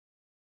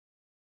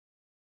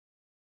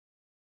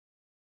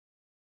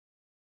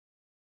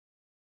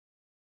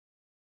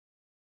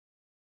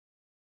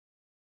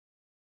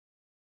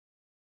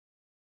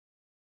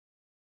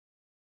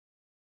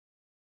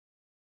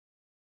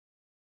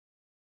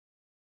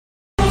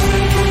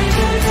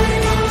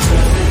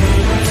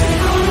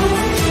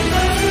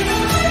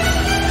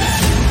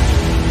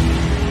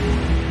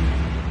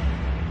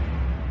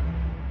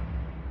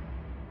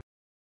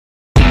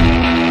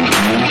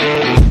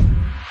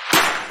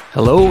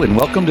Hello and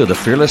welcome to the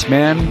Fearless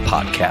Man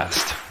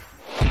Podcast.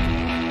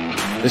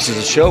 This is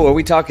a show where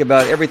we talk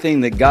about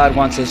everything that God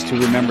wants us to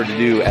remember to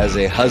do as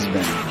a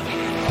husband,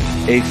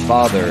 a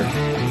father,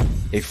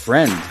 a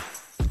friend,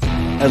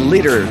 a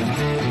leader,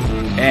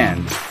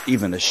 and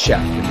even a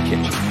chef in the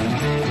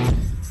kitchen.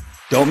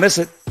 Don't miss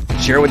it.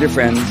 Share it with your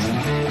friends,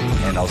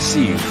 and I'll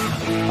see you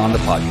on the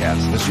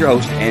podcast. This is your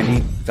host,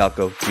 Andy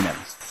Falco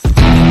Jimenez.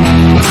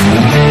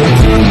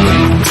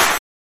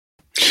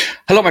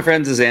 Hello, my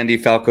friends. This is Andy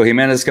Falco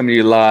Jimenez coming to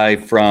you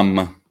live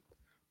from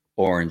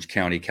Orange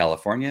County,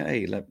 California.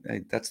 Hey,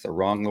 that's the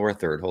wrong lower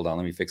third. Hold on.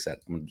 Let me fix that.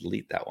 I'm going to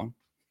delete that one.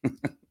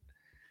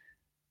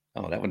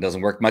 Oh, that one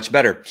doesn't work much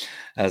better.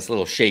 It's a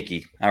little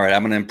shaky. All right.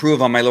 I'm going to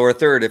improve on my lower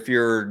third. If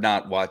you're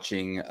not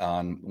watching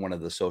on one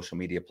of the social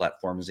media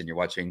platforms and you're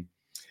watching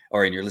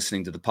or you're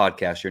listening to the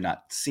podcast, you're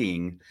not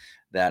seeing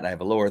that I have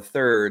a lower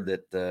third,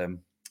 that the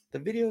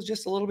video is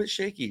just a little bit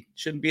shaky.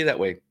 Shouldn't be that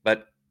way,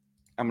 but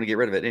I'm going to get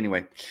rid of it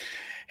anyway.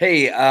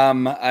 Hey,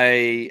 I'm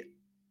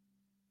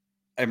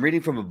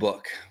reading from a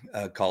book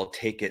called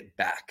Take It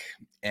Back.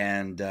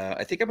 And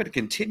I think I'm going to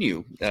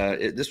continue.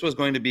 This was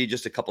going to be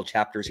just a couple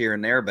chapters here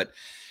and there, but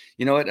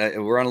you know what?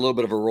 We're on a little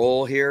bit of a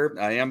roll here.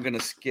 I am going to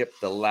skip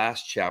the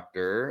last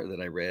chapter that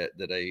I read,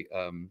 that I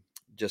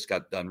just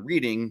got done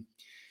reading,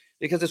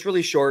 because it's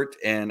really short.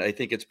 And I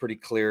think it's pretty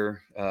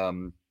clear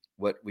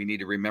what we need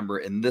to remember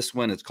in this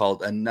one. It's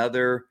called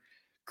Another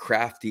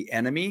Crafty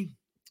Enemy.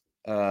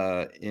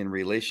 In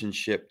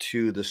relationship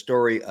to the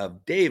story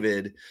of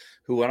David,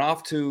 who went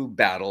off to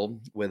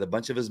battle with a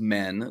bunch of his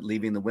men,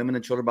 leaving the women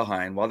and children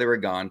behind. While they were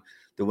gone,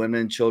 the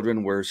women and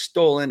children were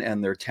stolen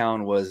and their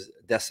town was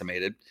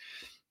decimated.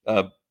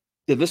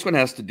 This one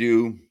has to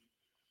do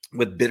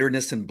with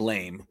bitterness and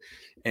blame.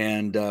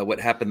 And what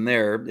happened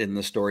there in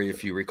the story,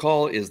 if you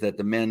recall, is that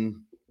the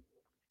men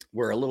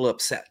were a little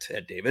upset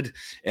at David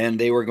and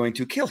they were going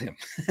to kill him.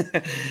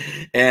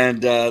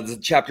 And the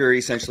chapter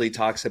essentially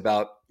talks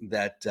about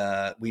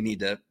that we need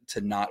to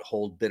not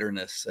hold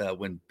bitterness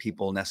when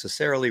people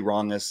necessarily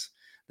wrong us,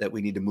 that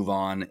we need to move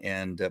on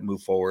and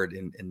move forward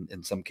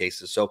in some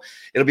cases. So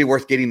it'll be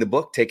worth getting the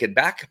book, Take It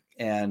Back.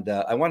 And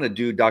I want to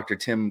do Dr.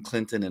 Tim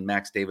Clinton and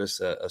Max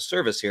Davis a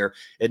service here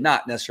and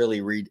not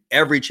necessarily read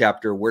every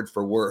chapter word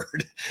for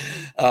word.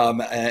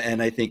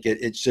 And I think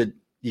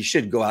you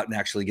should go out and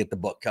actually get the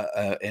book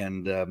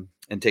and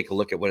take a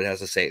look at what it has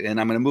to say.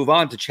 And I'm going to move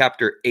on to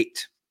chapter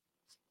 8,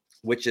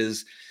 which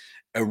is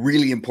a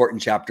really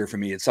important chapter for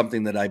me. It's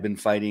something that I've been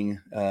fighting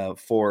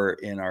for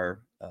in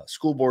our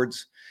school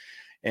boards.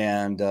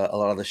 And a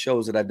lot of the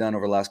shows that I've done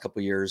over the last couple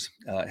of years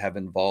have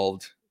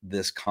involved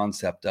this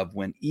concept of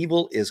when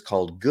evil is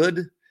called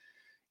good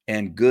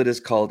and good is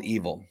called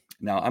evil.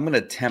 Now, I'm going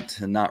to attempt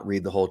to not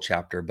read the whole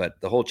chapter, but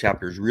the whole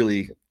chapter is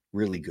really,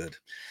 really good.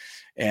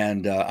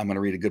 And I'm going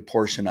to read a good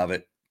portion of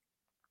it.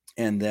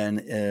 And then,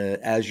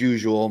 as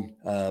usual,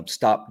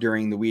 stop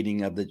during the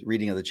reading of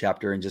the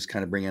chapter and just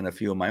kind of bring in a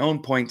few of my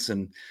own points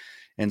and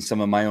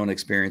some of my own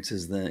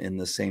experiences in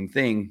the same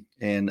thing.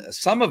 And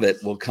some of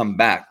it will come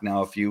back.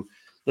 Now, if you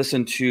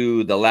listen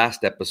to the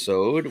last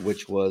episode,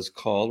 which was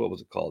called, what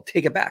was it called?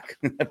 Take It Back,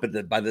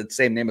 by the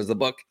same name as the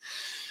book,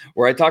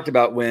 where I talked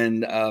about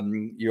when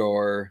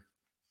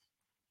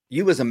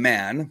you as a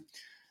man,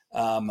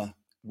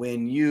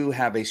 when you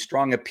have a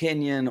strong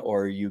opinion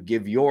or you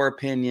give your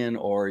opinion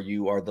or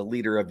you are the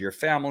leader of your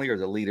family or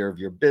the leader of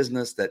your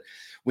business, that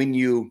when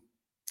you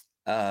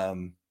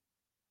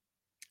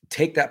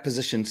take that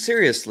position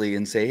seriously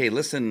and say, hey,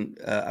 listen,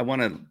 I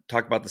want to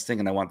talk about this thing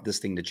and I want this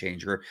thing to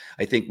change, or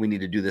I think we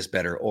need to do this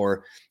better,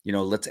 or,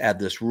 let's add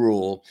this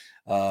rule,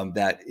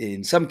 that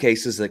in some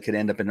cases that could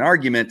end up in an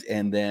argument.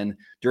 And then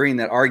during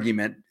that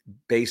argument,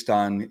 based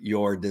on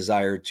your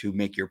desire to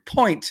make your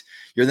point,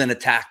 you're then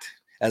attacked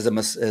as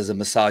a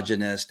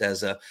misogynist,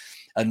 as a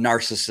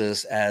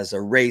narcissist, as a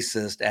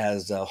racist,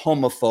 as a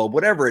homophobe,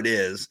 whatever it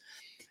is,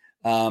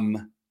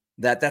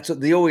 that's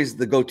always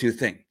the go-to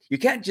thing. You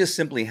can't just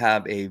simply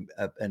have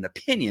an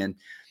opinion,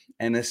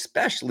 and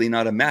especially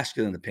not a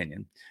masculine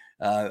opinion,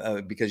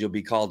 because you'll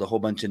be called a whole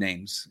bunch of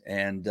names,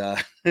 and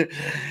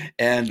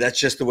that's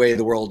just the way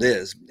the world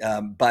is.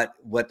 But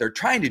what they're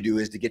trying to do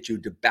is to get you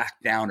to back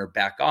down or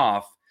back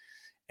off.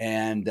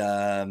 And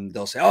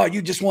they'll say, oh,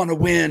 you just want to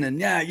win. And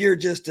yeah, you're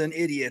just an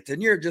idiot. And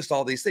you're just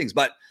all these things.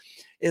 But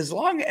as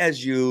long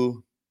as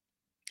you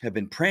have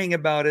been praying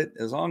about it,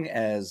 as long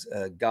as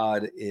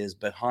God is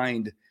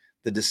behind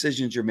the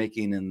decisions you're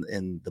making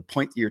and the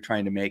point that you're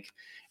trying to make,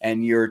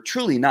 and you're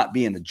truly not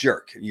being a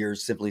jerk, you're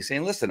simply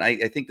saying, listen,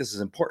 I think this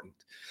is important.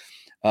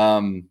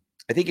 I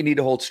think you need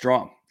to hold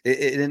strong.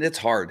 And it's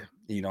hard.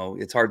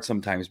 It's hard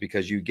sometimes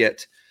because you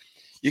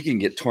can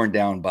get torn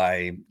down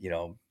by,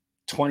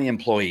 20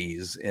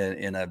 employees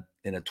in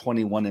a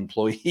 21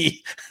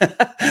 employee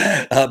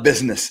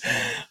business,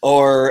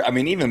 or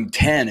even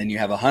 10, and you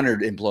have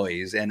 100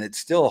 employees, and it's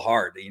still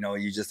hard.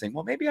 You just think,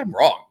 well, maybe I'm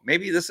wrong.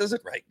 Maybe this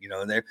isn't right.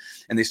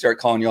 And they start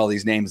calling you all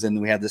these names,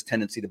 and we have this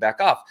tendency to back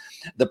off.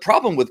 The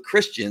problem with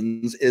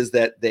Christians is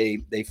that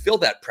they feel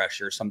that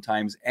pressure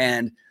sometimes,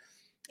 and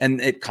And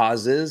it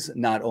causes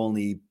not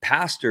only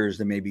pastors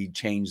to maybe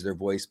change their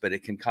voice, but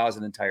it can cause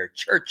an entire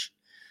church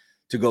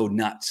to go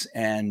nuts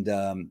and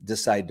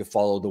decide to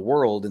follow the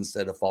world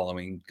instead of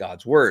following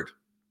God's word.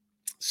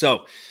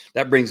 So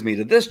that brings me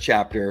to this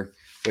chapter,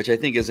 which I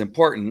think is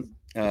important.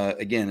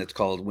 Again, it's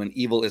called When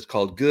Evil is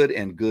Called Good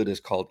and Good is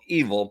Called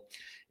Evil.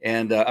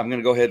 And I'm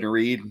going to go ahead and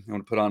read. I'm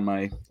going to put on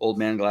my old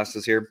man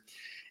glasses here.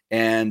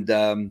 And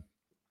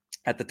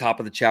at the top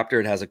of the chapter,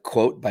 it has a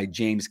quote by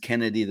James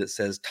Kennedy that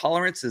says,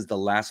 "Tolerance is the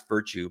last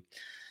virtue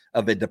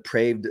of a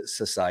depraved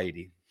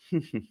society."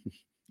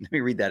 Let me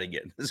read that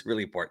again. This is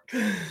really important.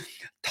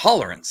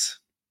 Tolerance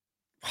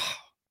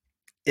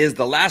is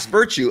the last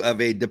virtue of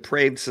a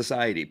depraved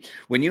society.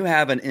 When you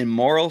have an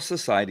immoral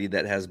society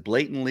that has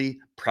blatantly,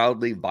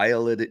 proudly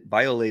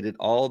violated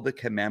all the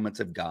commandments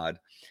of God,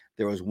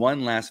 there was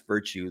one last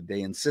virtue they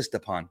insist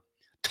upon: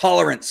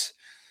 tolerance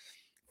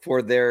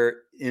for their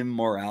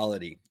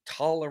immorality.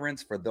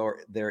 Tolerance for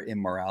their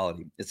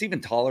immorality. It's even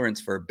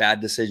tolerance for bad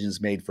decisions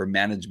made for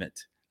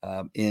management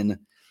in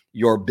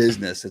your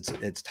business.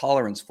 It's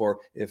tolerance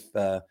for if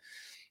like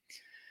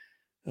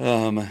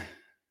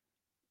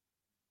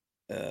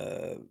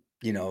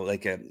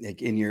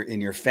in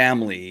your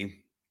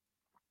family,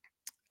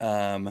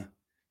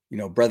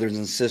 brothers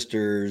and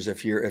sisters.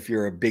 If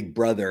you're a big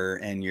brother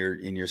and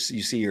you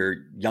see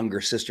your younger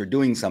sister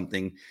doing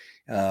something,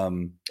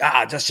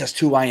 that's just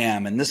who I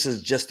am, and this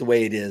is just the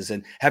way it is.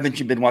 And haven't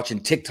you been watching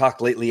TikTok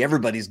lately?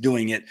 Everybody's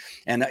doing it,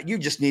 and you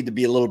just need to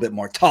be a little bit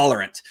more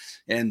tolerant.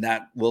 And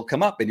that will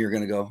come up, and you're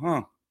going to go,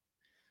 "Huh,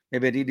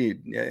 maybe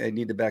I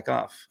need to back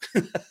off.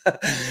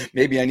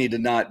 Maybe I need to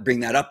not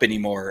bring that up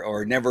anymore,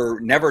 or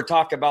never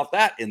talk about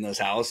that in this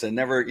house, and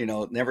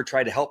never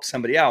try to help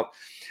somebody out."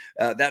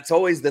 That's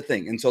always the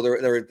thing. And so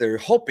they're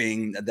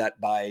hoping that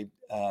by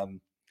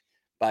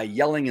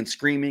yelling and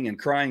screaming and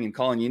crying and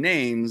calling you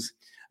names,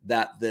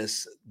 that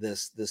this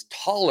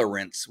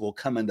tolerance will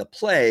come into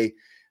play,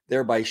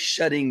 thereby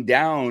shutting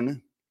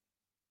down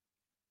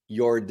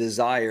your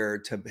desire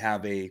to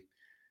have a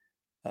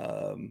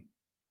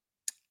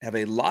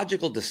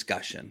logical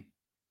discussion,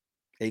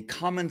 a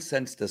common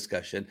sense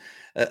discussion,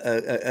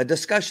 a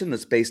discussion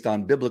that's based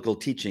on biblical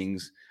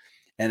teachings,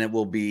 and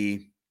it'll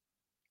be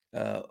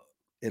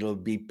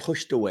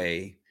pushed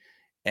away,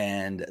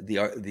 and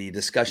the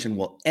discussion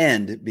will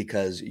end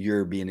because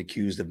you're being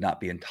accused of not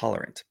being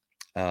tolerant.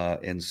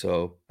 And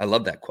so I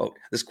love that quote.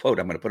 This quote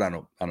I'm going to put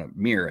on a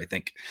mirror, I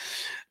think,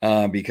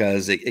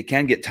 because it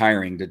can get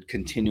tiring to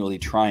continually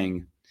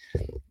trying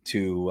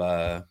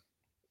to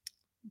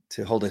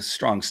hold a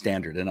strong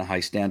standard and a high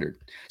standard.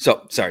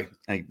 So sorry,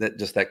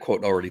 that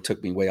quote already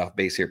took me way off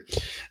base here.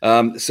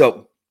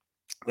 So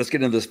let's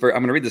get into this. I'm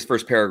going to read this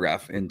first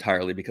paragraph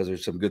entirely because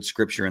there's some good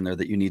scripture in there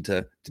that you need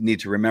to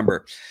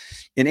remember.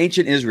 In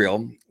ancient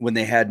Israel, when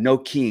they had no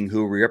king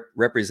who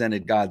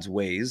represented God's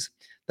ways,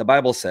 the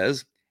Bible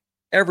says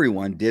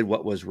everyone did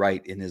what was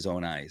right in his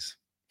own eyes.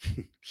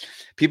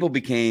 People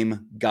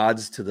became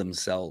gods to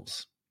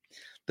themselves.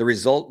 The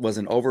result was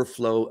an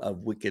overflow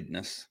of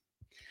wickedness.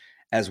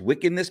 As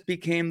wickedness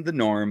became the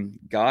norm,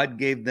 God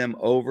gave them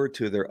over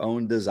to their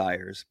own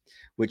desires,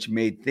 which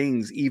made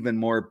things even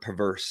more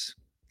perverse.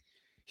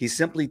 He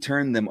simply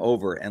turned them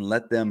over and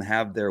let them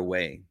have their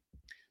way.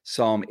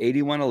 Psalm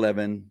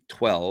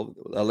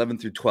 81:11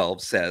 through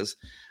 12 says,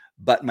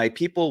 "But my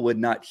people would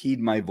not heed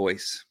my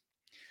voice.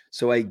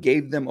 So I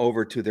gave them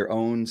over to their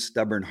own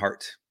stubborn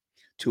heart,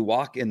 to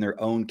walk in their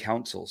own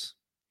counsels."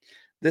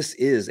 This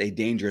is a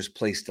dangerous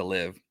place to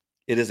live.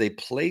 It is a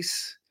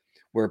place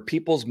where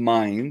people's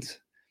minds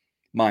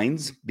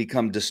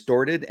become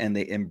distorted, and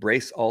they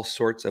embrace all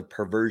sorts of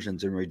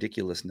perversions and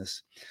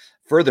ridiculousness.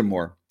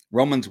 Furthermore,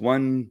 Romans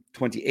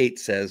 1:28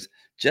 says,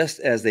 "Just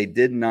as they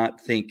did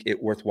not think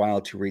it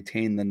worthwhile to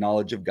retain the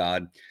knowledge of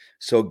God,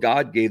 so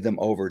God gave them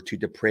over to a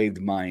depraved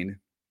mind,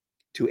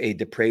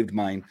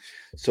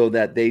 so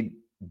that they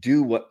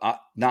do what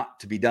ought not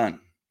to be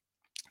done."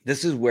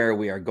 This is where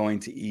we are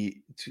going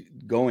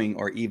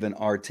or even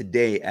are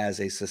today as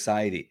a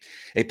society,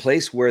 a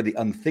place where the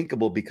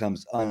unthinkable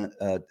becomes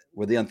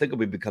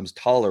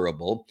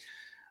tolerable,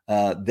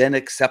 then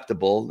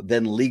acceptable,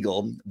 then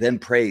legal, then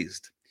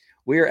praised.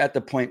 We are at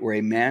the point where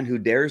a man who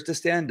dares to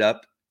stand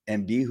up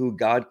and be who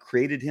God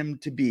created him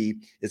to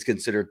be is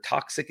considered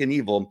toxic and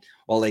evil,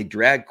 while a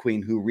drag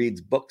queen who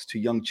reads books to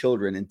young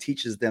children and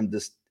teaches them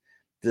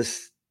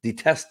this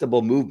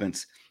detestable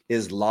movements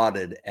is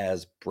lauded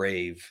as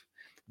brave.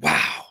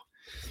 Wow.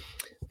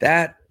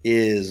 That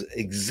is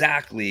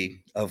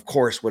exactly, of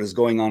course, what is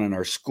going on in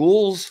our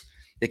schools.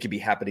 It could be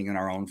happening in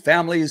our own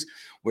families,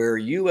 where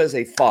you as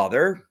a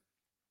father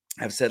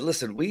have said,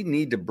 listen, we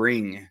need to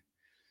bring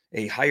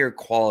a higher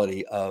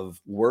quality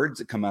of words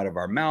that come out of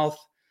our mouth,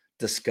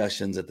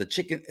 discussions at the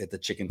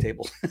chicken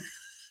table,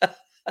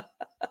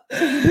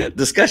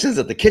 discussions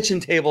at the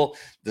kitchen table,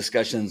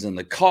 discussions in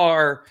the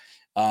car,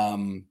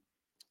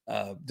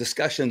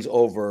 discussions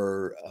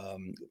over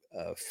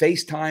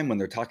FaceTime when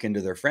they're talking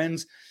to their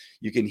friends.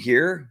 You can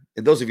hear,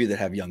 and those of you that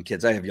have young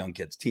kids, I have young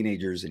kids,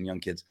 teenagers and young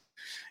kids.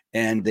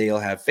 and they'll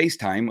have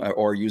FaceTime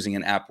or using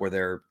an app where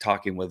they're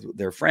talking with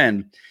their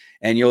friend,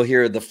 and you'll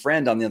hear the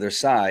friend on the other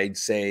side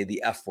say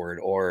the F word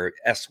or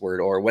S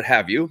word or what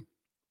have you,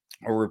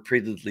 or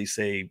repeatedly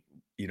say,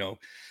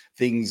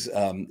 things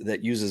that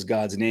uses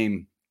God's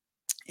name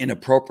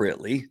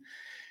inappropriately,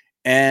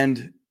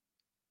 and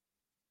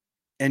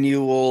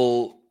you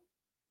will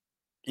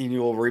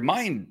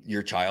remind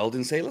your child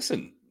and say,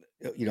 listen,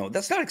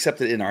 that's not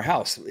accepted in our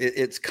house.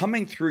 It's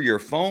coming through your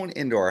phone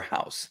into our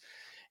house.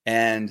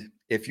 And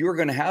if you're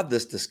going to have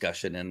this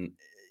discussion and,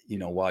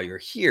 while you're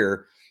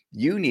here,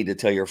 you need to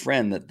tell your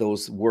friend that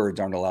those words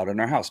aren't allowed in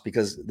our house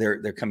because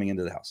they're coming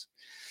into the house.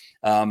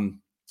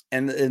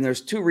 And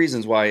there's two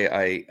reasons why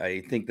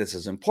I think this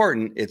is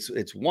important.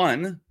 It's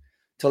one,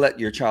 to let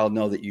your child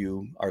know that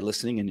you are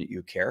listening and that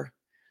you care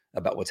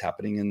about what's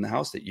happening in the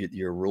house, that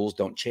your rules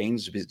don't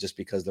change just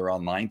because they're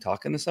online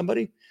talking to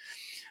somebody.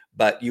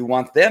 But you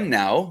want them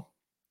now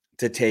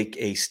to take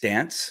a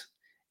stance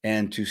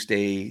and to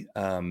stay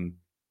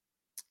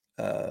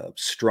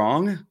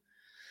strong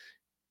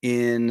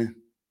in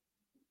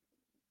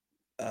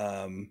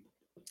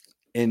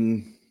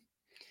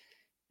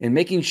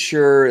making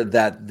sure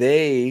that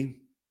they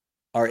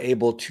are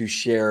able to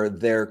share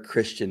their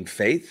Christian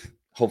faith.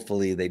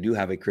 Hopefully they do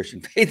have a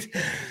Christian faith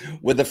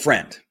with a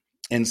friend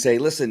and say,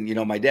 listen,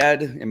 my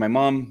dad and my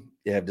mom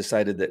have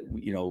decided that,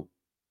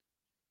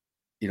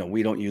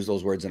 we don't use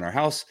those words in our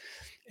house.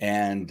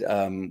 And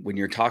when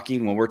we're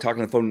talking on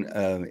the phone,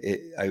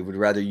 I would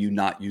rather you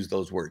not use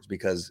those words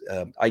because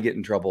I get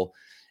in trouble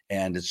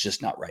and it's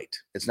just not right.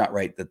 It's not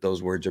right that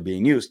those words are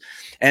being used.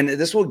 And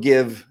this will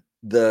give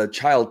the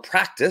child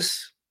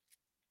practice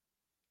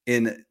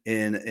in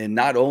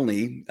not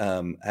only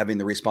having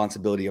the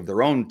responsibility of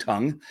their own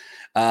tongue,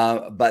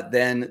 but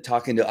then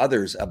talking to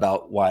others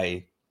about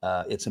why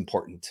it's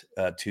important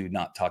to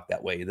not talk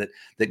that way,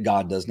 that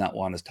God does not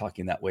want us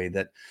talking that way,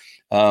 that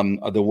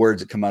the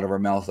words that come out of our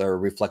mouth are a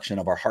reflection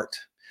of our heart.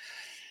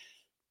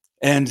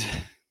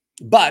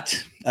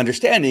 But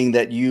understanding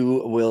that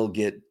you will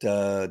get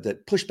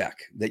that pushback,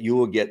 that you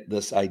will get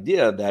this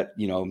idea that,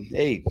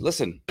 hey,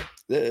 listen,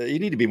 you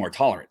need to be more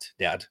tolerant,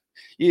 Dad.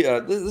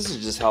 This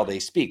is just how they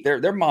speak.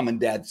 Their mom and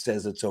dad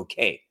says it's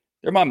okay.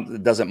 Their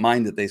mom doesn't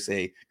mind that they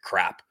say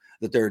crap,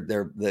 that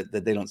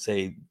that they don't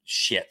say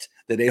shit,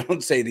 that they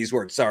don't say these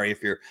words. Sorry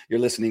if you're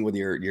listening with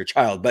your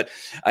child, but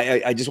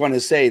I just want to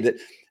say that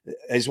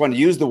I just want to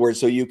use the word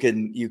so you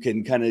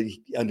can kind of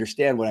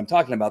understand what I'm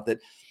talking about. That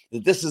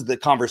this is the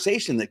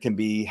conversation that can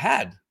be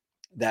had.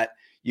 That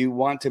you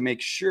want to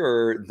make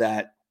sure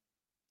that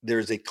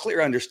there's a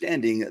clear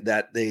understanding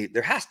that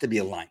there has to be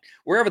a line.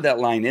 Wherever that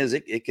line is,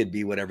 it could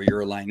be whatever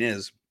your line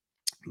is,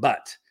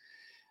 but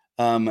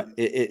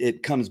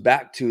it comes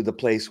back to the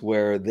place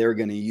where they're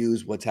going to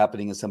use what's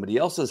happening in somebody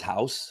else's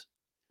house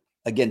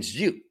against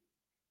you,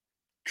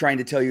 trying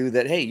to tell you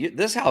that, hey,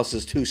 this house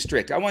is too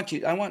strict. I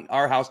want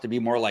our house to be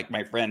more like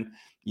my friend,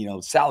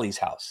 Sally's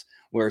house,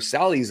 where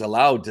Sally's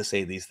allowed to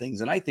say these things,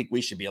 and I think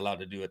we should be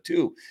allowed to do it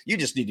too. You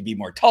just need to be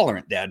more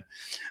tolerant, Dad.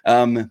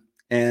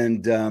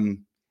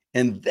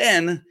 And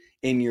then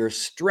in your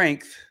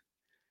strength,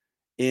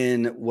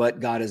 in what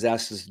God has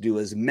asked us to do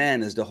as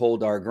men, is to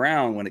hold our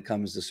ground when it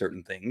comes to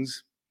certain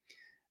things,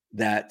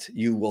 that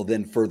you will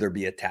then further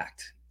be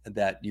attacked,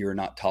 that you're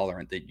not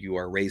tolerant, that you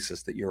are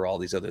racist, that you're all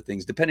these other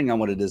things, depending on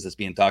what it is that's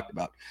being talked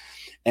about.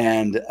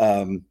 And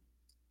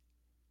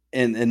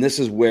this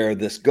is where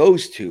this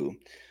goes to,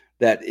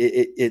 that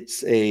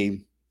it's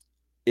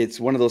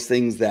one of those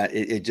things that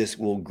it just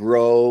will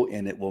grow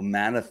and it will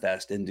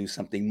manifest into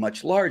something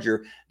much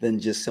larger than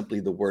just simply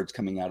the words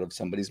coming out of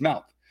somebody's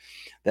mouth.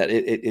 That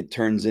it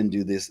turns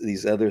into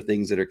these other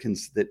things that are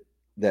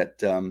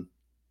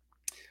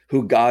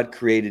who God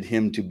created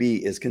him to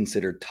be is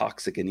considered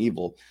toxic and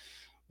evil,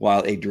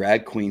 while a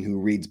drag queen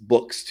who reads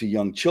books to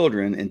young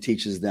children and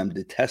teaches them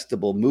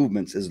detestable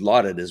movements is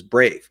lauded as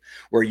brave.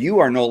 Where you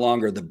are no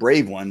longer the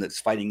brave one that's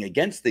fighting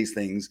against these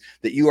things,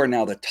 that you are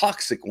now the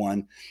toxic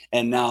one,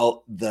 and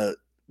now the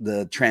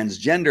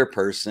transgender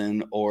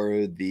person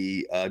or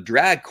the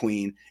drag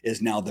queen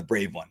is now the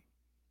brave one.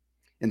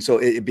 And so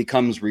it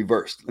becomes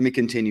reversed. Let me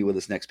continue with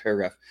this next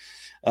paragraph.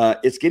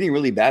 It's getting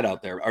really bad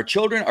out there. Our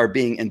children are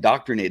being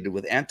indoctrinated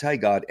with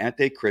anti-God,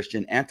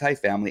 anti-Christian,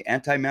 anti-family,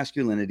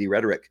 anti-masculinity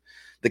rhetoric.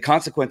 The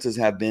consequences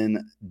have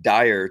been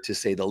dire, to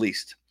say the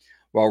least.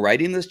 While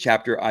writing this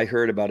chapter, I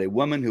heard about a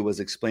woman who was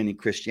explaining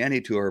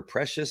Christianity to her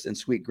precious and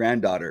sweet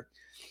granddaughter.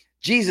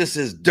 Jesus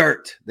is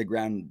dirt, the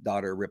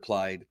granddaughter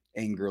replied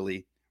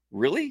angrily.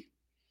 Really?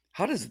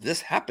 How does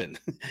this happen?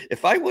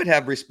 If I would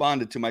have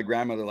responded to my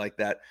grandmother like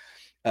that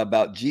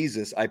about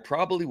Jesus, I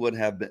probably would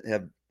I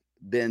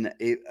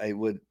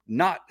would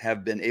not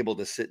have been able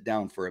to sit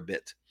down for a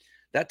bit.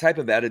 That type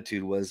of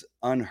attitude was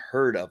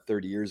unheard of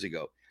 30 years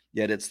ago.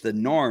 Yet it's the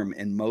norm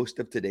in most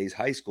of today's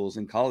high schools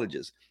and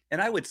colleges.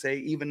 And I would say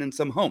even in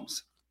some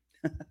homes.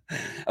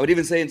 I would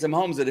even say in some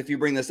homes that if you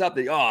bring this up,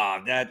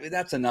 that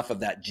that's enough of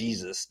that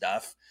Jesus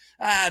stuff.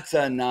 That's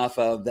enough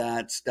of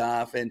that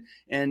stuff,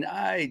 and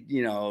I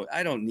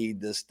don't need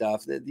this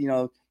stuff. That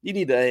you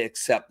need to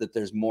accept that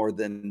there's more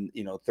than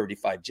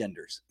 35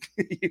 genders.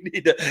 you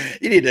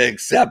need to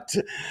accept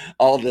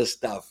all this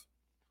stuff.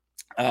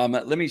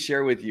 Let me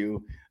share with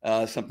you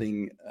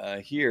something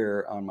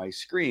here on my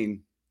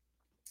screen.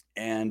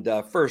 And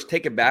first,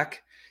 Take It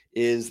Back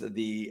is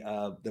the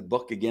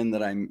book again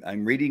that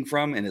I'm reading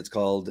from, and it's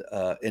called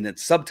and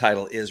its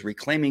subtitle is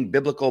Reclaiming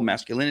Biblical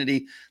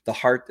Masculinity: The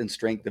Heart and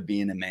Strength of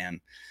Being a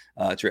Man.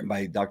 It's written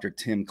by Dr.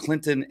 Tim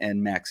Clinton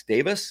and Max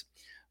Davis.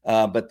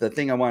 But the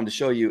thing I wanted to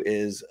show you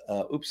is,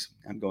 I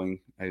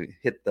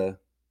hit the.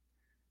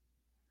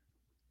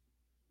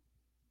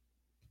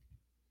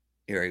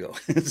 Here I go.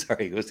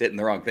 Sorry, I was hitting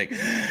the wrong thing.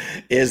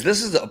 This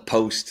is a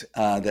post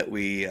that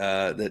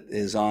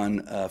is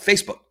on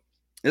Facebook.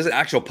 This is an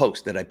actual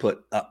post that I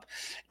put up,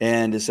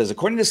 and it says,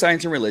 according to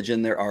science and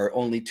religion, there are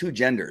only two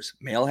genders.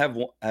 Male have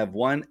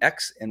one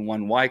X and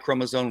one Y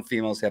chromosome.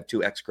 Females have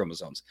two X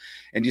chromosomes.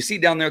 And you see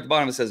down there at the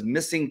bottom, it says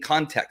missing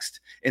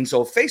context. And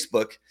so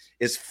Facebook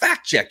is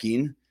fact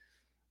checking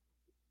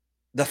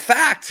the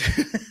fact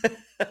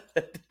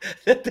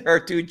that there are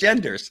two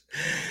genders.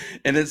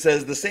 And it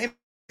says the same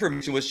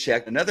information was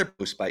checked, another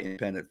post by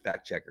independent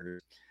fact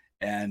checkers.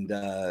 And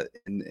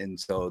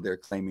so they're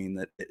claiming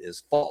that it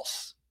is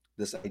false.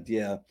 This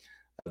idea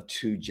of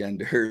two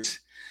genders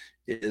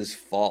is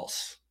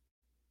false.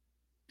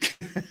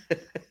 That's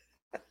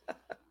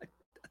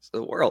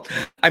the world.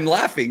 I'm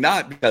laughing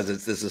not because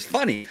this is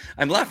funny.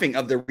 I'm laughing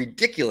of the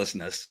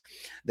ridiculousness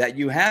that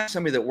you have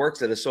somebody that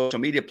works at a social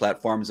media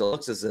platform that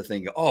looks at the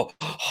thing,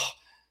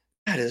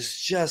 that is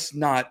just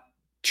not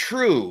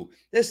true.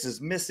 This is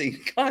missing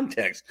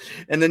context.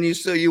 And then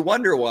you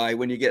wonder why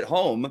when you get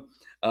home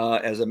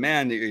as a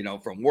man,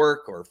 from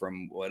work or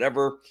from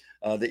whatever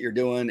that you're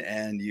doing,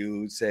 and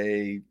you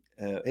say,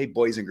 hey,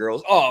 boys and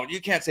girls. Oh,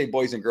 you can't say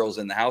boys and girls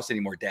in the house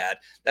anymore, Dad.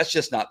 That's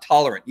just not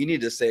tolerant. You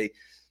need to say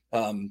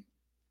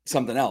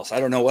something else. I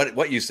don't know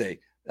what you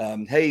say.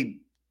 Hey,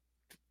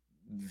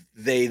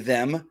 they,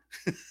 them.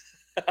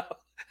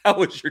 How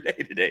was your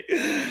day today?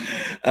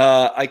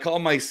 I call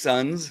my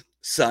son's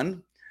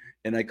son,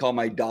 and I call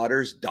my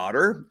daughter's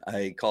daughter.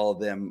 I call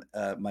them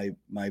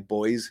my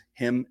boys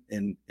him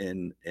and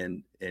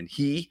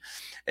he,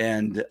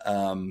 and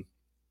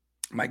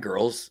my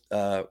girls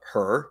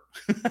her.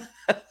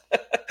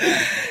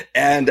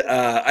 And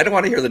I don't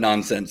want to hear the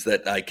nonsense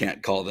that I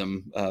can't call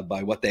them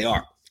by what they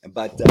are.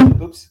 But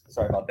oops,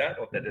 sorry about that.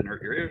 Hope that didn't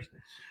hurt your ears.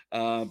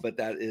 But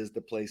that is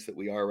the place that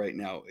we are right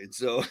now, and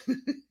so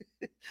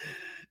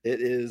it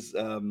is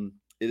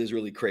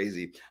really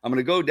crazy. I'm going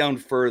to go down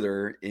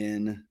further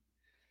in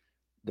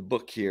the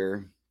book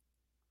here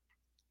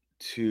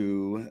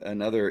to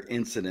another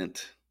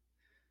incident.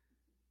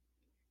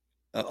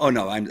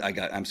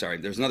 I'm sorry.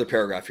 There's another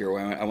paragraph here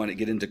where I want to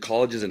get into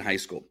colleges and high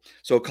school.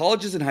 So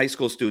colleges and high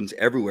school students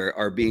everywhere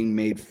are being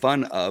made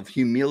fun of,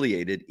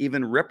 humiliated,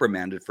 even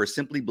reprimanded for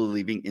simply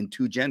believing in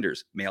two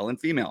genders, male and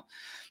female,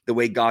 the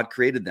way God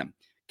created them.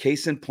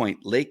 Case in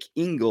point, Lake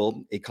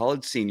Ingle, a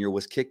college senior,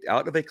 was kicked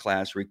out of a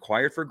class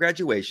required for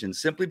graduation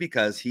simply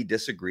because he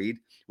disagreed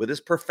with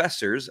his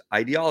professor's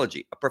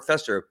ideology. A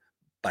professor,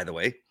 by the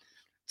way,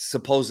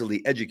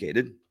 supposedly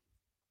educated.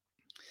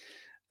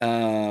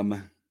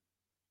 After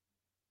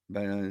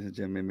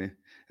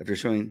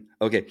showing,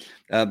 okay,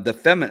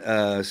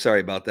 sorry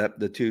about that.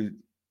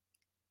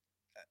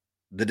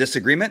 The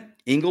disagreement,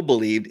 Ingle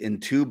believed in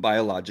two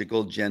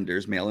biological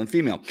genders, male and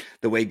female,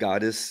 the way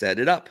God has set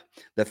it up.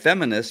 The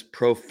feminist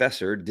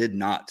professor did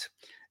not.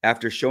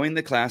 After showing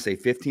the class a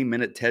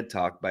 15-minute TED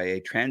Talk by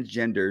a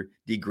transgender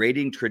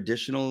degrading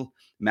traditional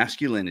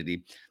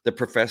masculinity, the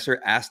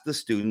professor asked the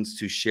students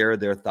to share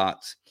their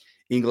thoughts.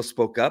 Ingle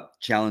spoke up,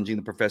 challenging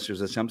the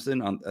professor's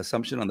assumption on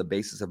the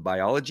basis of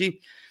biology.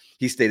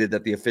 He stated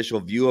that the official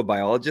view of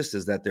biologists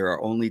is that there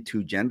are only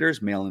two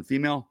genders, male and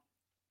female.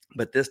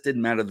 But this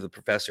didn't matter to the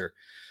professor.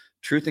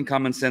 Truth and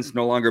common sense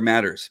no longer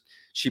matters.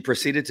 She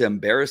proceeded to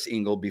embarrass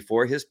Ingle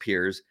before his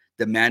peers,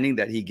 demanding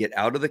that he get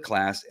out of the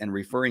class and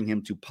referring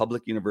him to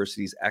Public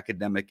University's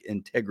Academic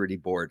Integrity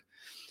Board.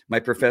 My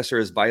professor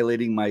is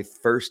violating my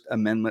First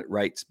Amendment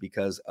rights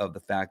because of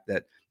the fact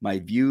that my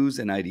views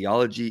and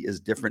ideology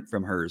is different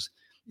from hers,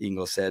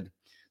 Ingle said.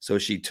 So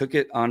she took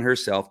it on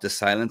herself to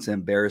silence and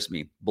embarrass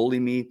me, bully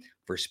me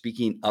for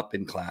speaking up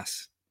in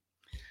class.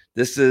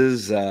 This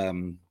is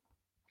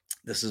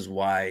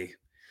why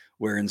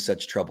we're in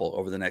such trouble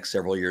over the next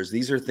several years.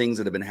 These are things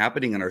that have been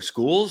happening in our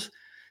schools,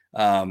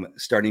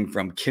 starting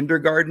from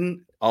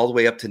kindergarten all the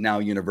way up to now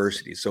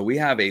university. So we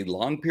have a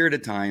long period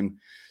of time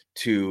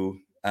to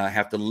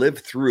have to live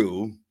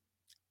through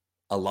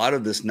a lot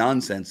of this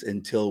nonsense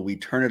until we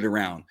turn it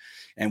around.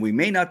 And we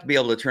may not be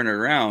able to turn it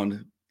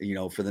around,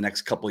 for the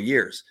next couple of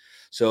years.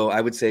 So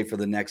I would say for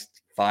the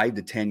next 5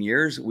 to 10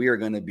 years, we are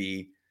going to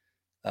be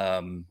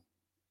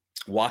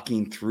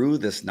walking through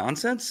this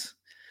nonsense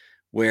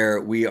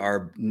where we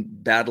are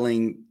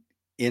battling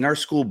in our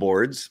school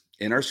boards,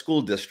 in our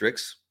school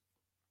districts,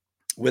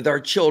 with our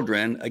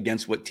children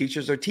against what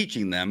teachers are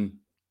teaching them,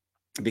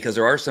 because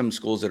there are some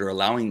schools that are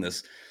allowing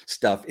this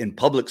stuff in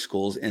public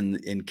schools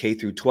in K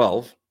through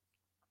 12.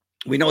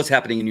 We know what's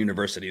happening in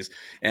universities,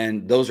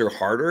 and those are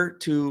harder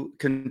to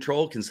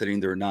control considering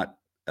they're not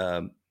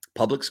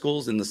public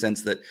schools, in the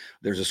sense that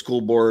there's a school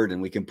board and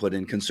we can put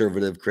in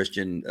conservative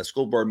Christian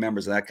school board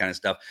members and that kind of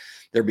stuff.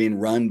 They're being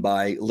run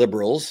by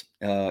liberals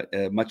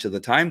much of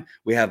the time.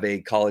 We have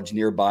a college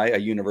nearby, a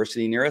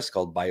university near us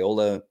called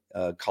Biola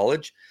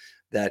College,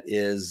 that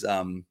is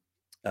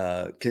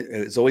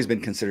it's always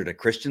been considered a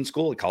Christian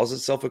school. It calls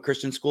itself a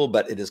Christian school,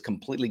 but it has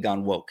completely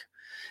gone woke.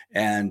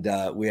 And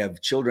we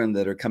have children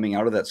that are coming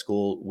out of that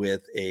school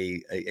with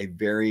a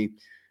very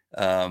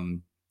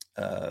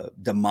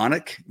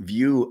demonic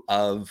view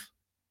of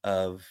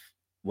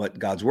what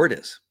God's word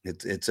is.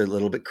 It's a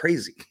little bit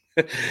crazy.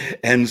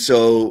 And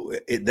so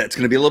that's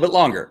going to be a little bit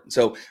longer.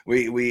 So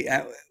we're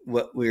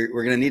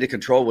going to need to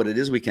control what it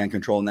is we can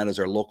control, and that is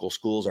our local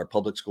schools, our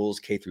public schools,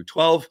 K through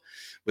 12,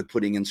 with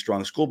putting in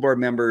strong school board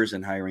members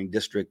and hiring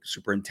district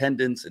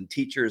superintendents and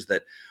teachers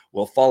that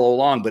will follow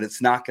along. But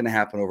it's not going to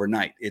happen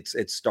overnight.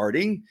 It's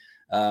starting,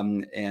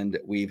 and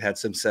we've had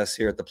success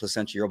here at the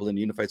Placentia Yorba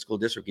Linda Unified School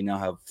District. We now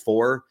have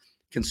 4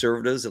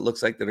 conservatives, it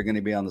looks like, that are going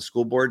to be on the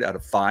school board out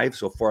of 5.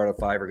 So 4 out of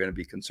 5 are going to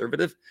be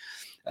conservative.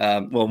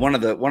 Well, one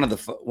of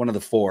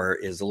the 4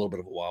 is a little bit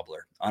of a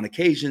wobbler. On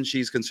occasion,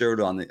 she's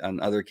conservative. On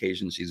other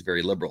occasions, she's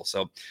very liberal.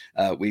 So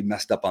we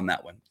messed up on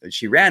that one.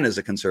 She ran as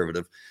a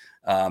conservative,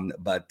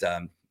 but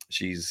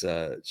she's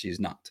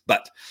not.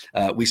 But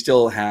we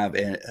still have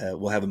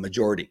we'll have a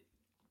majority,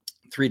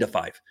 3 to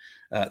 5.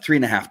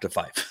 3.5 to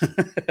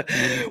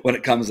 5 when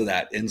it comes to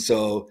that. And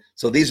so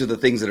these are the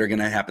things that are going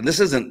to happen. This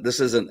isn't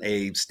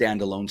a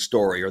standalone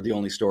story or the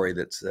only story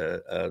that's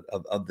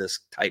of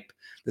this type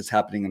that's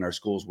happening in our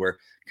schools, where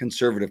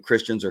conservative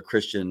Christians or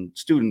Christian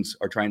students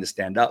are trying to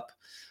stand up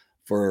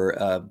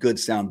for good,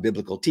 sound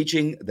biblical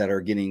teaching that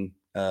are getting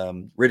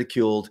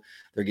ridiculed.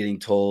 They're getting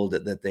told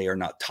that they are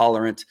not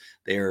tolerant.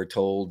 They are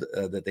told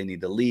that they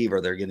need to leave, or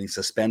they're getting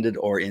suspended,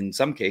 or in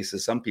some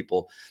cases, some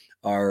people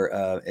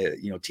are,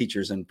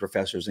 teachers and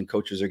professors and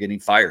coaches are getting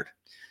fired.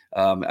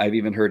 I've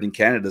even heard in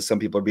Canada, some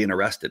people are being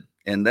arrested,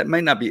 and that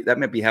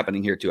might be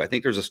happening here too. I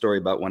think there's a story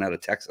about one out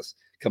of Texas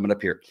coming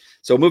up here.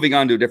 So moving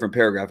on to a different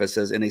paragraph, it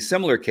says, in a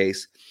similar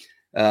case,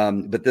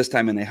 but this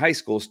time in a high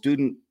school, a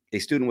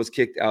student was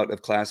kicked out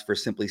of class for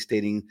simply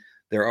stating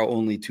there are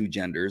only 2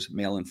 genders,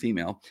 male and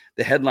female.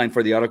 The headline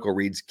for the article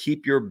reads,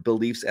 "Keep your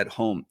beliefs at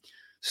home.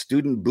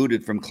 Student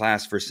booted from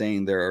class for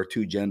saying there are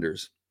 2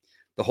 genders."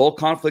 The whole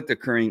conflict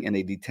occurring in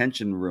a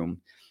detention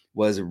room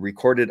was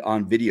recorded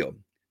on video.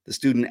 The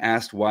student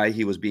asked why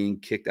he was being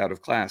kicked out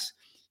of class.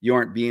 "You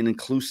aren't being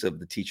inclusive,"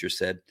 the teacher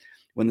said.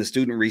 When the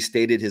student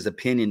restated his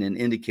opinion and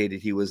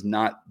indicated he was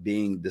not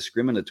being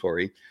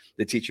discriminatory,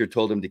 the teacher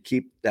told him to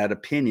keep that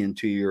opinion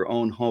to your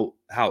own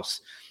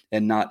house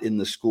and not in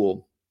the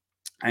school.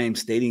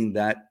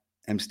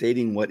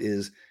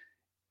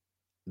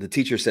 The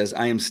teacher says,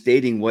 "I am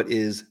stating what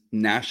is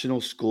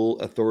national school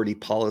authority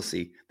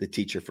policy," the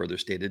teacher further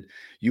stated.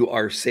 "You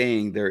are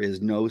saying there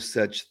is no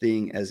such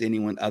thing as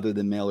anyone other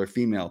than male or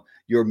female.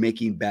 You're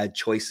making bad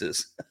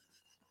choices."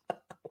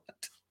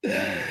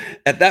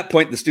 At that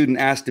point, the student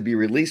asked to be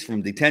released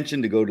from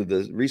detention to go to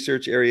the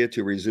research area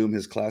to resume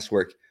his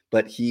classwork,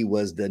 but he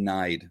was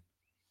denied.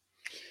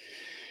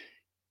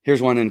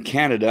 Here's one in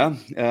Canada.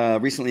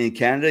 Recently in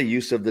Canada,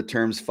 use of the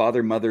terms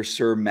father, mother,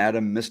 sir,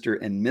 madam,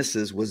 Mr., and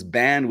Mrs. was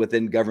banned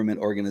within government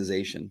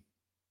organization.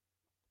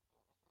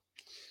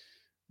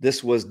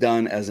 This was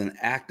done as an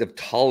act of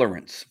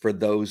tolerance for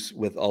those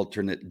with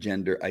alternate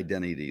gender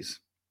identities.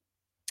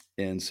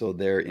 And so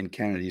there in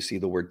Canada, you see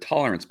the word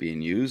tolerance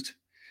being used.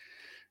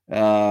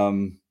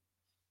 Coming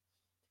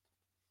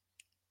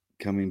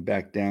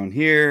back down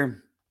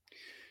here.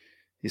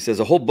 He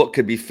says a whole book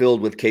could be filled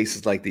with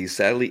cases like these.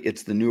 Sadly,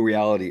 it's the new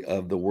reality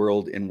of the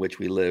world in which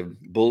we live.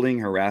 Bullying,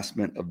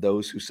 harassment of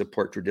those who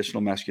support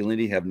traditional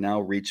masculinity have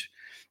now reached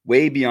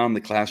way beyond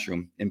the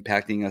classroom,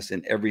 impacting us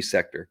in every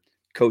sector.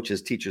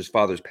 Coaches, teachers,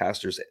 fathers,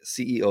 pastors,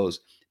 CEOs,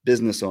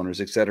 business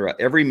owners, etc.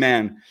 Every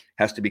man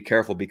has to be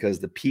careful because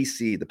the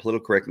PC, the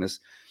political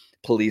correctness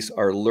police,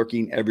 are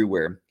lurking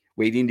everywhere,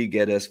 waiting to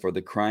get us for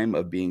the crime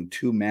of being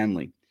too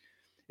manly.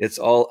 It's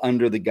all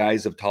under the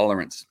guise of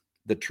tolerance.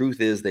 The truth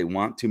is they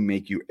want to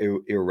make you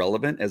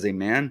irrelevant as a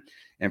man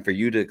and for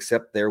you to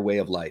accept their way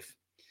of life.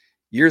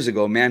 Years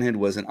ago, manhood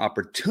was an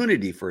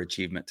opportunity for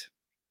achievement,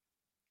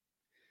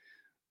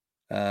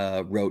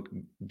 wrote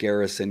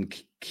Garrison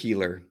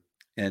Keillor,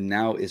 and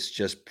now it's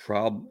just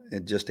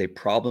a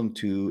problem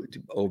to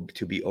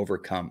be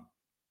overcome.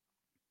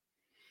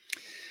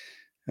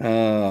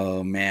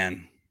 Oh,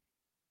 man.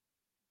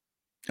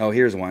 Oh,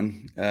 here's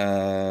one.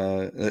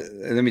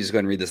 Let me just go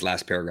ahead and read this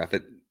last paragraph.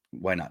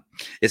 Why not?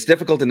 It's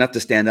difficult enough to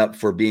stand up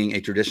for being a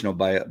traditional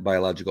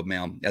biological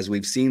male. As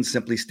we've seen,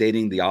 simply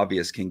stating the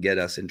obvious can get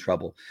us in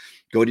trouble.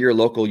 Go to your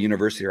local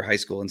university or high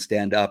school and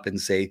stand up and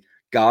say,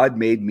 "God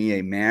made me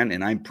a man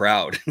and I'm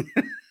proud."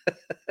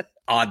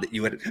 odd that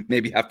you would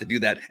maybe have to do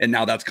that. And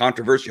now that's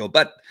controversial,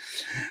 but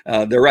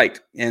they're right.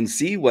 And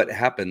see what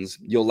happens.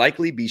 You'll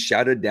likely be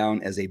shouted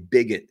down as a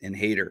bigot and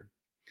hater.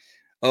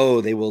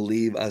 Oh, they will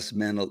leave us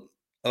men.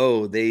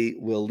 Oh, they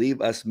will leave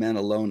us men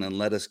alone and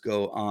let us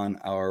go on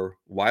our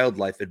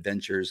wildlife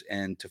adventures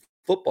and to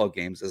football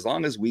games as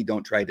long as we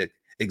don't try to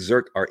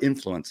exert our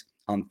influence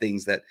on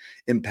things that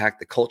impact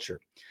the culture,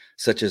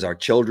 such as our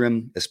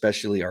children,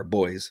 especially our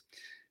boys.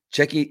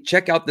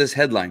 Check out this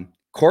headline.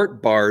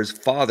 Court bars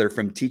father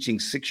from teaching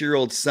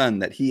 6-year-old son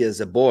that he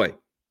is a boy.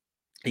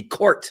 A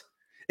court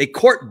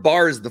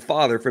bars the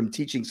father from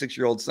teaching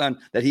 6-year-old son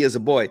that he is a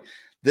boy.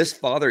 This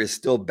father is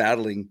still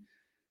battling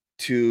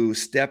to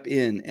step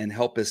in and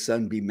help his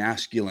son be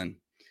masculine.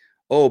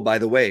 Oh, by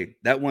the way,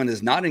 that one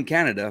is not in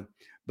Canada,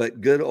 but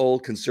good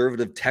old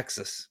conservative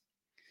Texas.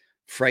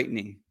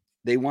 Frightening.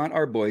 They want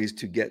our boys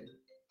to get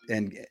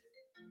and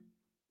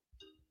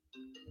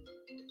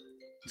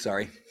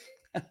sorry.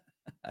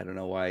 I don't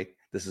know why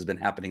this has been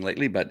happening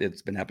lately, but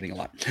it's been happening a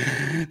lot.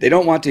 They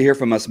don't want to hear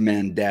from us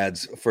men,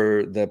 dads,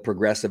 for the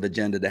progressive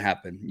agenda to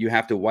happen. You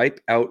have to wipe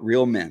out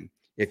real men.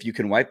 If you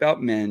can wipe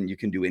out men, you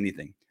can do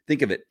anything.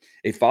 Think of it.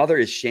 A father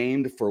is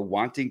shamed for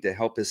wanting to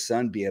help his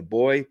son be a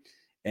boy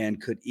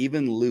and could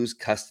even lose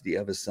custody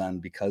of his son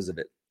because of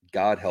it.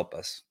 God help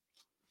us.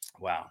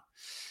 Wow.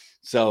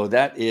 So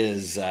that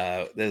is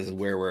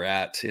where we're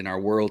at in our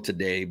world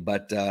today.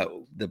 But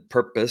the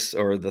purpose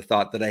or the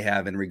thought that I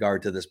have in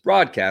regard to this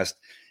broadcast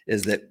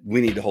is that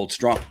we need to hold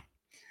strong.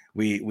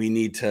 We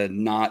need to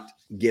not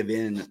give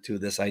in to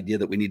this idea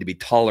that we need to be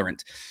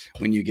tolerant.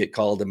 When you get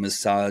called a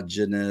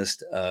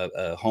misogynist,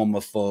 a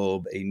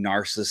homophobe, a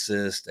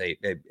narcissist,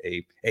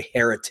 a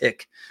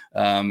heretic,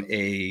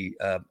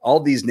 all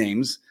these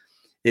names,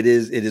 it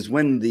is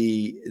when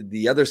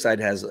the other side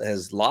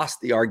has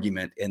lost the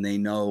argument and they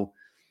know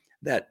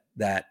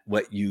that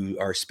what you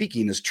are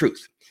speaking is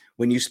truth.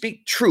 When you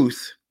speak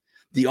truth,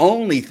 the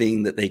only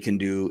thing that they can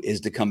do is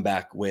to come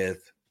back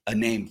with a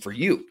name for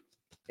you,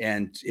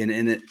 and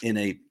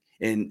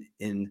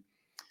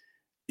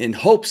in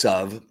hopes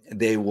of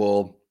they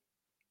will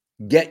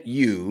get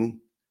you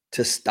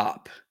to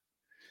stop,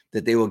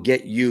 that they will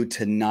get you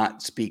to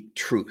not speak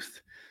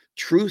truth.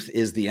 Truth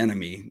is the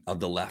enemy of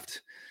the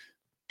left.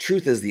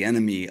 Truth is the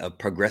enemy of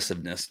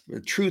progressiveness.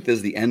 Truth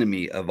is the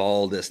enemy of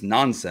all this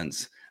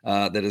nonsense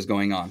that is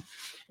going on.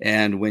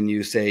 And when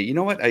you say, you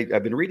know what,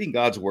 I've been reading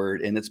God's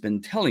word and it's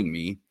been telling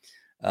me,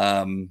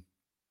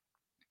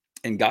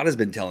 and God has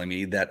been telling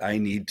me that I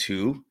need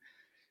to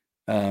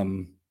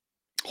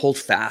hold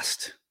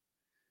fast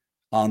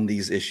on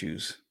these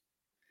issues.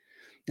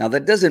 Now,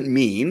 that doesn't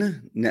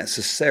mean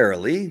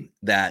necessarily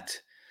that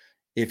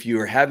if you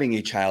are having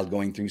a child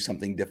going through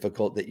something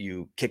difficult, that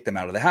you kick them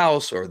out of the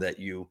house or that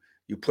you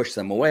push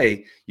them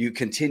away. You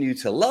continue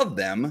to love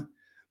them,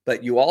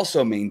 but you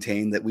also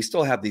maintain that we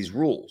still have these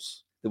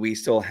rules, that we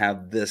still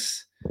have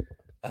this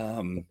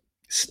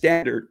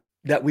standard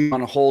that we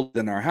want to hold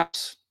in our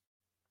house.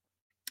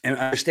 And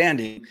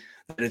understanding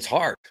that it's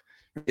hard.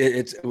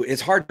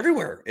 It's hard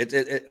everywhere.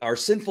 Our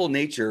sinful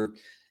nature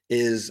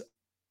is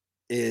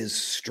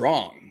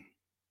strong.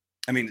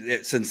 I mean,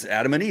 since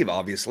Adam and Eve,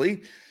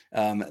 obviously,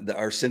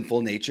 our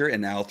sinful nature,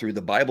 and now through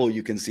the Bible,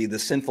 you can see the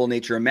sinful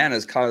nature of man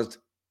has caused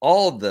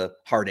all the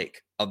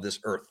heartache of this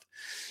earth.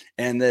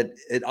 And that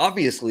it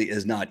obviously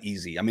is not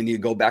easy. I mean, you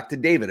go back to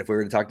David, if we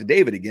were to talk to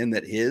David again,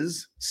 that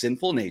his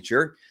sinful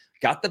nature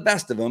got the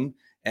best of him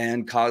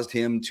and caused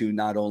him to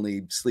not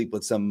only sleep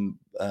with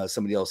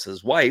somebody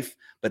else's wife,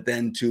 but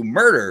then to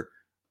murder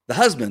the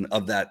husband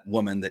of that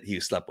woman that he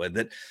slept with.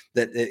 That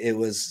it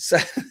was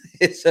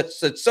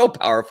it's so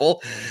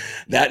powerful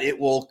that it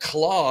will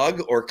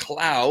clog or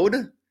cloud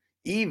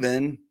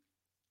even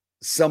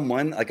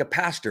someone like a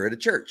pastor at a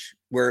church,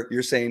 where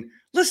you're saying,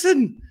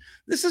 listen,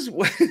 this is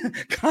what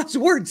God's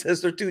word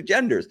says. There are two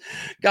genders.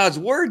 God's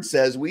word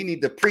says we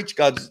need to preach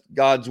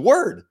God's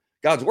word.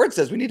 God's word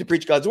says we need to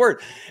preach God's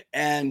word.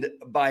 And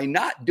by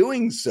not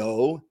doing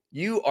so,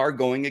 you are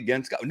going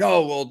against God.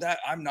 No, well, that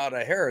I'm not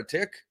a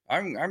heretic.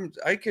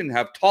 I can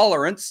have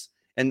tolerance.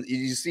 And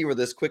you see where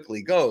this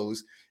quickly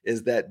goes,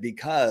 is that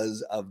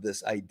because of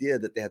this idea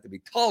that they have to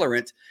be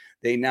tolerant,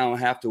 they now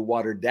have to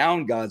water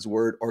down God's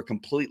word or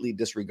completely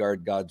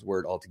disregard God's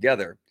word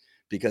altogether,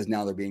 because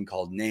now they're being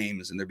called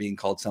names and they're being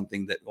called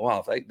something that,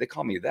 wow, if they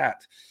call me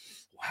that,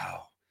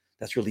 wow,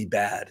 that's really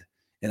bad.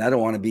 And I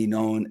don't want to be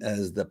known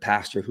as the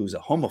pastor who's a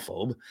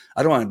homophobe.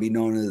 I don't want to be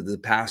known as the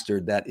pastor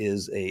that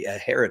is a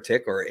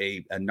heretic or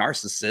a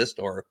narcissist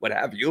or what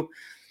have you.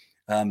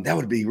 That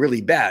would be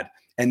really bad.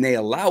 And they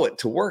allow it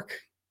to work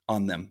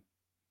on them,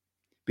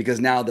 because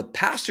now the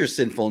pastor's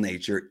sinful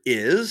nature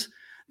is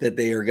that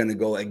they are going to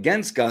go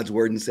against God's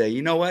word and say,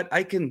 you know what,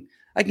 I can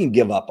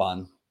give up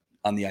on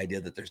the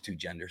idea that there's two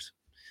genders.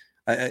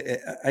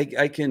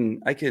 I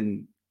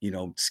can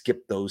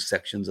skip those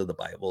sections of the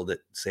Bible that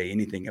say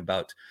anything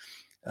about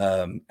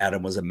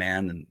Adam was a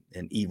man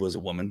and Eve was a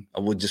woman.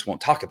 We just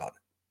won't talk about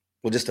it.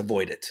 We'll just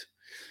avoid it,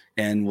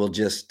 and we'll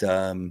just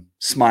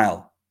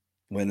smile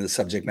when the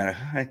subject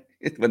matter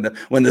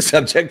when the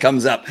subject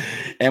comes up,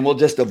 and we'll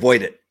just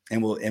avoid it,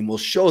 and we'll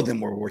show them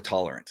where we're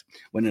tolerant,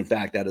 when in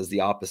fact that is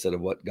the opposite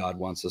of what God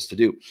wants us to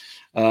do.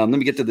 Let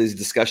me get to these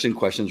discussion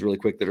questions really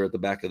quick that are at the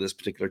back of this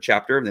particular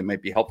chapter that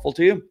might be helpful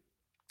to you.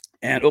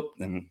 And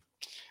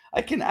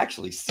I can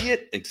actually see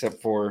it,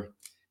 except for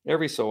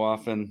every so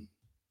often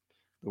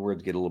the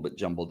words get a little bit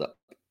jumbled up.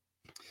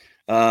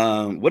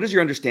 What is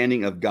your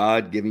understanding of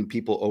God giving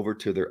people over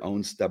to their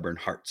own stubborn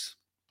hearts?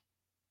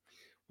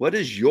 What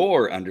is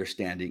your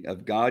understanding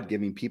of God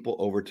giving people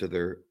over to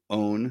their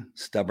own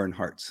stubborn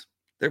hearts?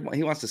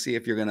 He wants to see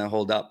if you're going to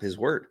hold up his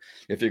word,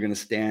 if you're going to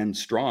stand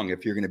strong,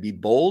 if you're going to be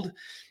bold,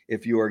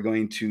 if you are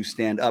going to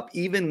stand up,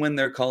 even when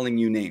they're calling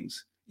you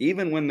names,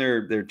 even when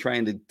they're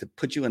trying to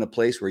put you in a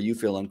place where you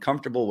feel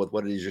uncomfortable with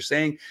what it is you're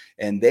saying,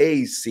 and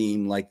they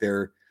seem like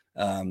they're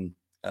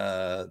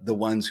the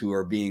ones who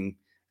are being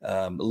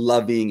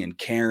loving and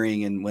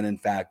caring, and when in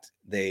fact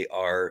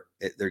they're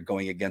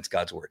going against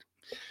God's word.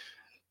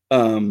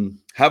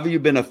 Have you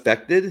been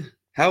affected?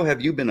 How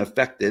have you been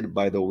affected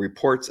by the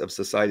reports of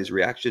society's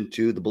reaction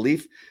to the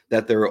belief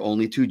that there are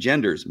only two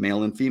genders,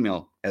 male and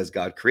female, as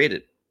God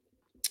created?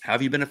 How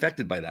have you been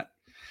affected by that?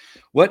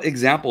 What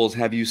examples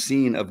have you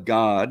seen of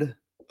God?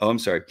 Oh, I'm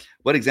sorry.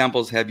 What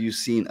examples have you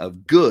seen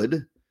of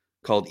good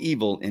called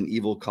evil and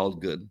evil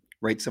called good?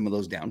 Write some of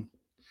those down.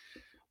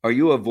 Are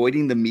you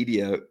avoiding the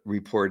media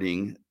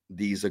reporting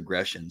these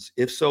aggressions?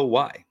 If so,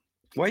 why?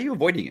 Why are you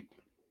avoiding it?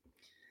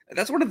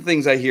 That's one of the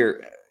things I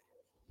hear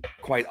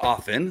quite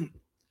often.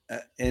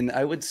 And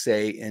I would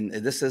say, and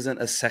this isn't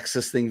a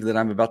sexist thing that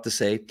I'm about to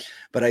say,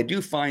 but I do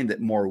find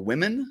that more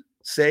women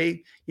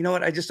say, you know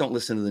what, I just don't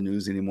listen to the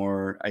news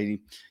anymore. I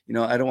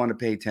don't want to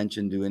pay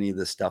attention to any of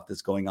the stuff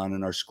that's going on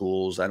in our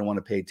schools. I don't want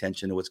to pay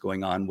attention to what's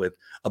going on with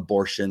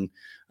abortion,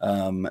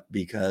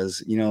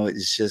 because,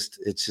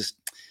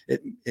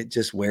 it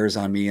just wears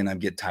on me and I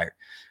get tired.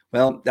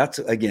 Well, that's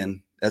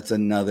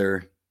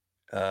another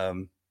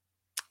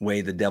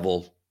way the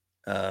devil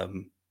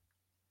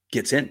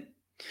gets in.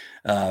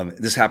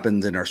 This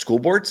happens in our school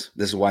boards.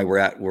 This is why we're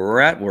at where we're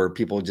at, where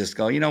people just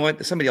go, you know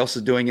what, somebody else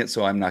is doing it,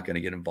 so I'm not going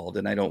to get involved,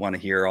 and I don't want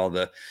to hear all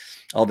the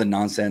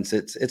nonsense.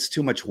 It's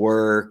too much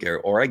work,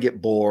 or I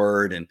get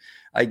bored, and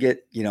I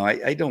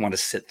don't want to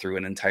sit through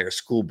an entire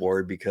school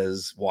board,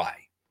 because why?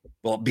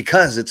 Well,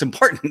 because it's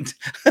important.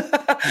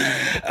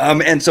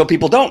 And so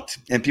people don't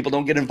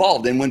get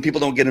involved. And when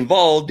people don't get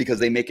involved, because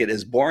they make it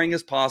as boring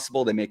as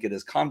possible, they make it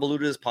as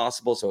convoluted as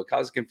possible, so it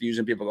causes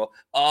confusion. People go,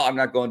 oh, I'm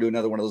not going to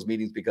another one of those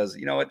meetings because,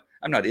 you know what,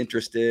 I'm not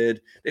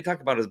interested. They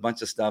talk about a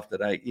bunch of stuff that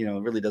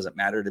really doesn't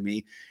matter to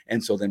me.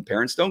 And so then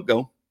parents don't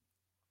go.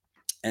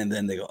 And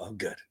then they go, oh,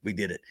 good, we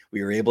did it.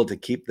 We were able to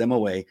keep them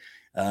away.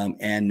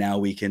 And now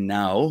we can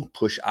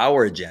push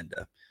our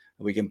agenda.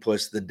 We can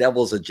push the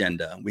devil's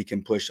agenda. We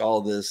can push all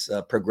this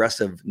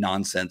progressive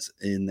nonsense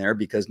in there,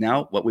 because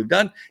now what we've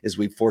done is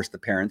we've forced the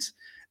parents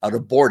out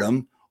of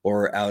boredom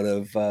or out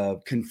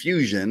of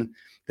confusion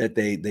that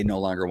they no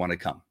longer want to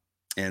come.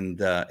 And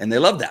they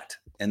love that.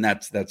 And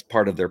that's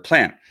part of their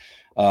plan.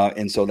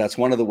 And so that's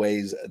one of the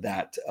ways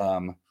that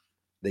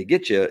they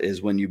get you,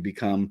 is when you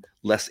become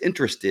less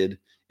interested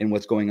in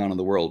what's going on in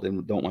the world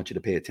and don't want you to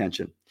pay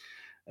attention.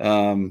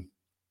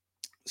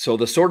 So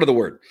the sword of the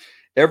word.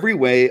 Every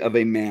way of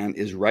a man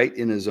is right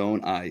in his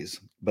own eyes,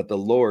 but the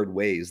Lord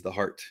weighs the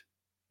heart.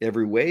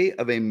 Every way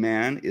of a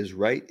man is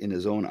right in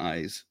his own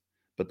eyes,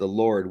 but the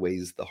Lord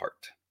weighs the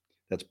heart.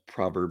 That's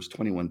Proverbs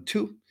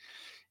 21:2.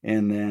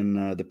 And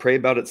then the pray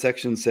about it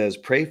section says,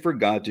 pray for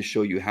God to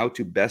show you how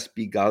to best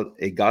be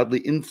a godly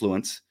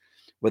influence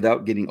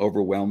without getting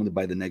overwhelmed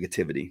by the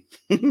negativity.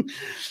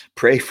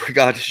 Pray for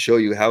God to show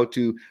you how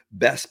to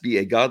best be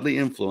a godly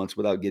influence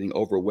without getting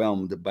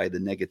overwhelmed by the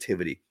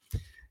negativity.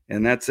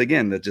 And that's,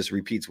 again, that just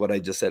repeats what I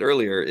just said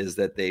earlier, is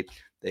that they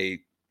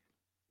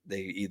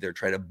either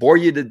try to bore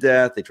you to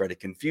death, they try to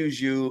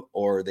confuse you,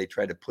 or they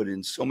try to put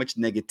in so much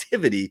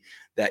negativity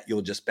that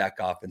you'll just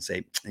back off and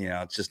say,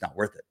 it's just not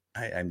worth it.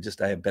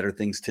 I have better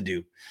things to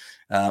do,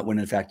 when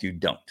in fact you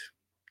don't.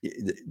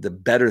 The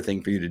better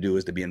thing for you to do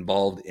is to be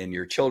involved in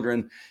your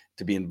children,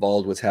 to be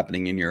involved what's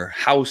happening in your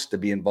house, to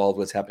be involved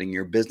what's happening in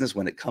your business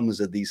when it comes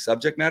to these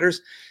subject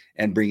matters,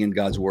 and bring in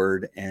God's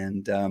word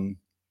and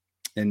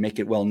make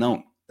it well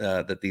known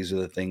that these are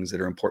the things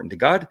that are important to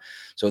God,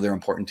 so they're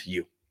important to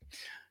you.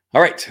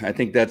 All right, I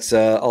think that's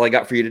all I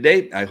got for you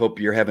today. I hope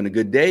you're having a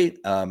good day.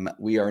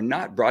 We are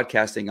not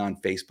broadcasting on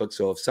Facebook,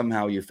 so if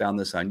somehow you found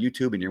this on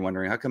YouTube and you're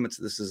wondering how come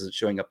this isn't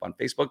showing up on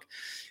Facebook,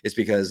 it's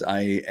because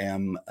I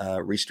am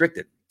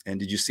restricted. And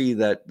did you see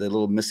that the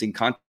little missing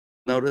content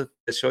notice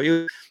to show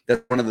you?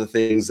 That's one of the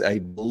things I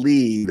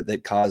believe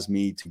that caused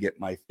me to get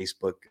my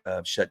Facebook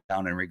shut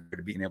down in regard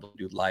to being able to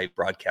do live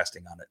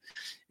broadcasting on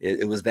it.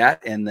 It was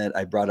that, and that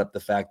I brought up the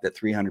fact that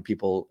 300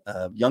 people,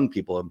 young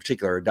people in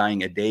particular, are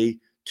dying a day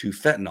to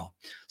fentanyl.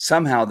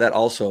 Somehow that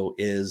also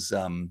is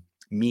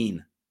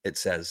mean. It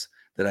says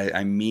that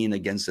I'm mean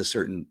against a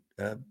certain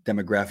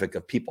demographic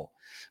of people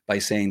by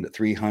saying that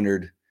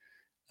 300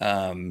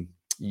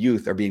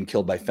 youth are being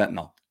killed by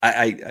fentanyl.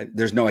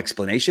 there's no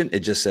explanation. It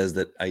just says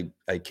that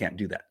I can't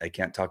do that. I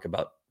can't talk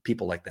about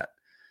people like that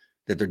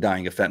they're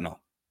dying of fentanyl.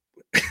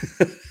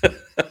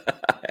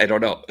 I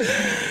don't know.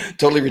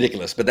 Totally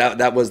ridiculous. But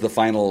that was the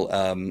final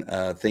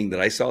thing that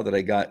I saw, that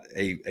I got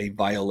a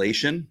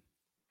violation.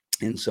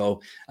 And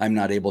so I'm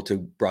not able to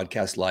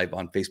broadcast live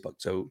on Facebook.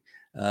 So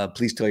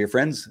please tell your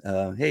friends,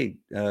 hey,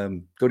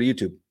 go to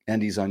YouTube.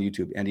 Andy's on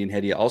YouTube. Andy and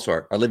Hedia also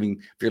are. Our Living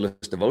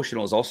Fearless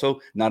Devotional is also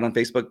not on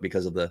Facebook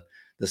because of the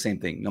same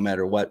thing. No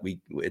matter what,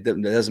 it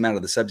doesn't matter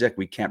the subject,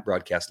 we can't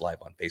broadcast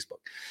live on Facebook.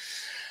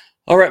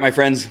 All right, my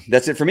friends,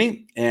 that's it for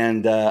me.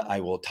 And I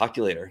will talk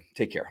to you later.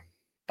 Take care.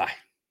 Bye.